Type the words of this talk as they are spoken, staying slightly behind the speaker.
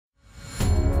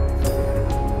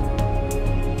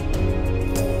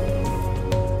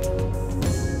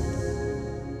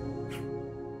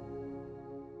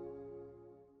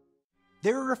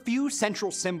there are a few central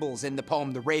symbols in the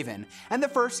poem The Raven, and the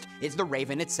first is the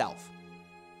raven itself.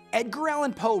 Edgar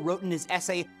Allan Poe wrote in his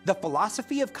essay, The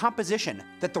Philosophy of Composition,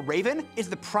 that the raven is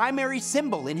the primary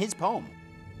symbol in his poem.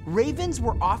 Ravens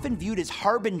were often viewed as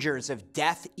harbingers of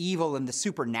death, evil, and the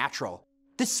supernatural.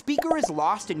 The speaker is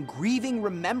lost in grieving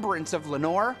remembrance of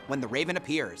Lenore when the raven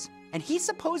appears, and he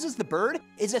supposes the bird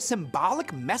is a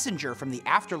symbolic messenger from the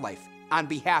afterlife on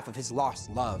behalf of his lost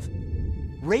love.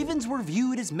 Ravens were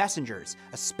viewed as messengers,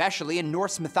 especially in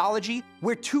Norse mythology,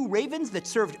 where two ravens that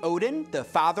served Odin, the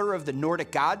father of the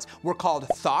Nordic gods, were called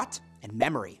Thought and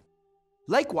Memory.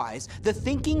 Likewise, the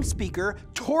thinking speaker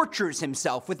tortures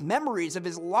himself with memories of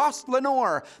his lost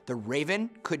Lenore. The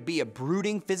raven could be a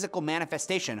brooding physical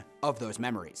manifestation of those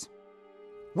memories.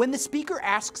 When the speaker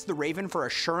asks the raven for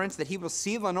assurance that he will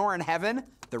see Lenore in heaven,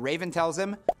 the raven tells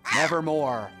him,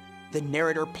 Nevermore. The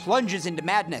narrator plunges into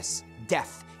madness.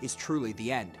 Death is truly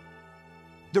the end.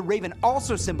 The raven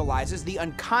also symbolizes the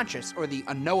unconscious or the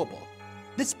unknowable.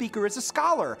 The speaker is a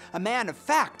scholar, a man of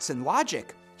facts and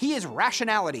logic. He is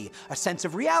rationality, a sense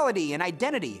of reality and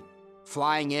identity.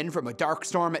 Flying in from a dark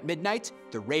storm at midnight,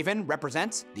 the raven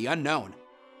represents the unknown.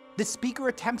 The speaker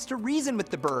attempts to reason with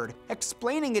the bird,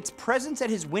 explaining its presence at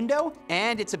his window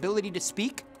and its ability to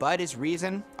speak, but his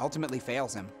reason ultimately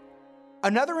fails him.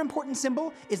 Another important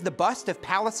symbol is the bust of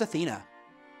Pallas Athena.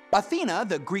 Athena,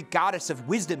 the Greek goddess of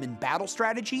wisdom and battle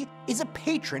strategy, is a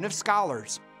patron of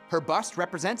scholars. Her bust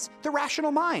represents the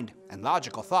rational mind and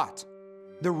logical thought.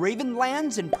 The raven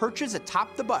lands and perches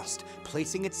atop the bust,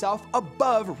 placing itself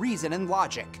above reason and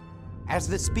logic. As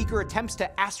the speaker attempts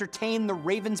to ascertain the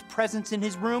raven's presence in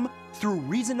his room through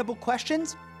reasonable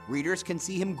questions, readers can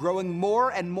see him growing more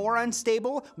and more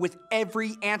unstable with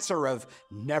every answer of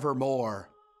nevermore.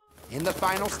 In the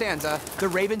final stanza, the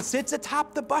raven sits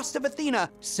atop the bust of Athena,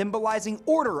 symbolizing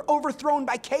order overthrown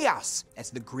by chaos,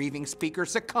 as the grieving speaker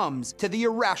succumbs to the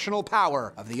irrational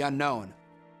power of the unknown.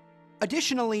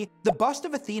 Additionally, the bust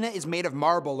of Athena is made of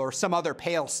marble or some other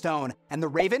pale stone, and the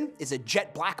raven is a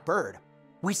jet black bird.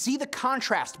 We see the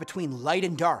contrast between light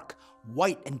and dark,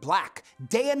 white and black,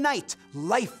 day and night,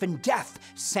 life and death,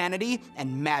 sanity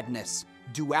and madness.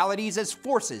 Dualities as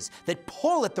forces that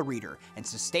pull at the reader and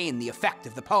sustain the effect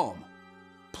of the poem.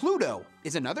 Pluto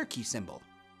is another key symbol.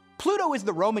 Pluto is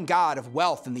the Roman god of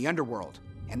wealth in the underworld,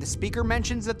 and the speaker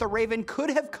mentions that the raven could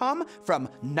have come from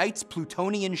night's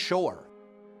Plutonian shore.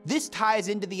 This ties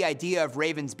into the idea of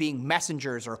ravens being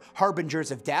messengers or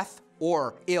harbingers of death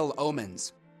or ill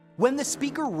omens. When the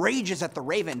speaker rages at the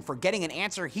raven for getting an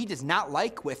answer he does not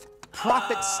like with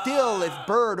 "prophet still if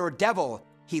bird or devil,"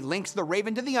 he links the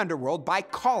raven to the underworld by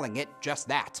calling it just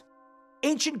that.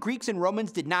 Ancient Greeks and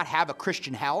Romans did not have a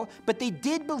Christian hell, but they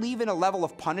did believe in a level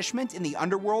of punishment in the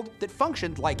underworld that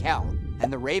functioned like hell,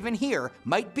 and the raven here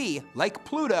might be, like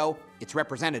Pluto, its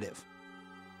representative.